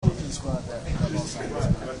describe that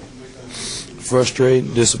loss?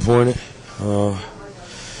 Frustrated, disappointed.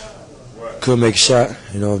 Couldn't make a shot.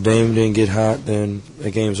 If Dame didn't get hot, then the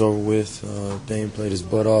game's over with. Dame played his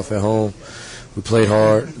butt off at home. We played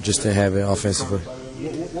hard, just didn't have it offensively.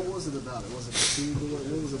 What was it about it? Was it fatigue?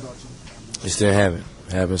 What was it about you? Just didn't have it.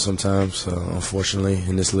 It happens sometimes, unfortunately,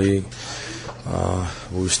 in this league.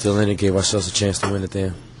 We were still in it, gave ourselves a chance to win at the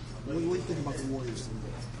end. What do you think about the Warriors today?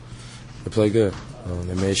 They played good.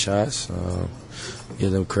 They made shots.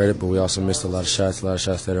 Give them credit, but we also missed a lot of shots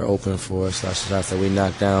that are open for us, a lot of shots that we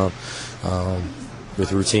knocked down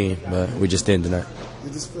with routine, but we just didn't tonight.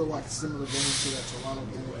 Did this feel like a similar game to that Toronto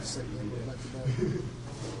game where you said you were back-to-back?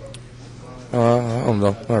 I don't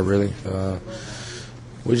know, not really.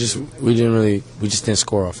 We just didn't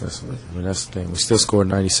score offensively. I mean, that's the thing. We still scored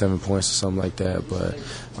 97 points or something like that, but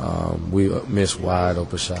we missed wide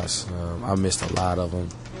open shots. I missed a lot of them,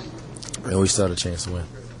 and we still had a chance to win.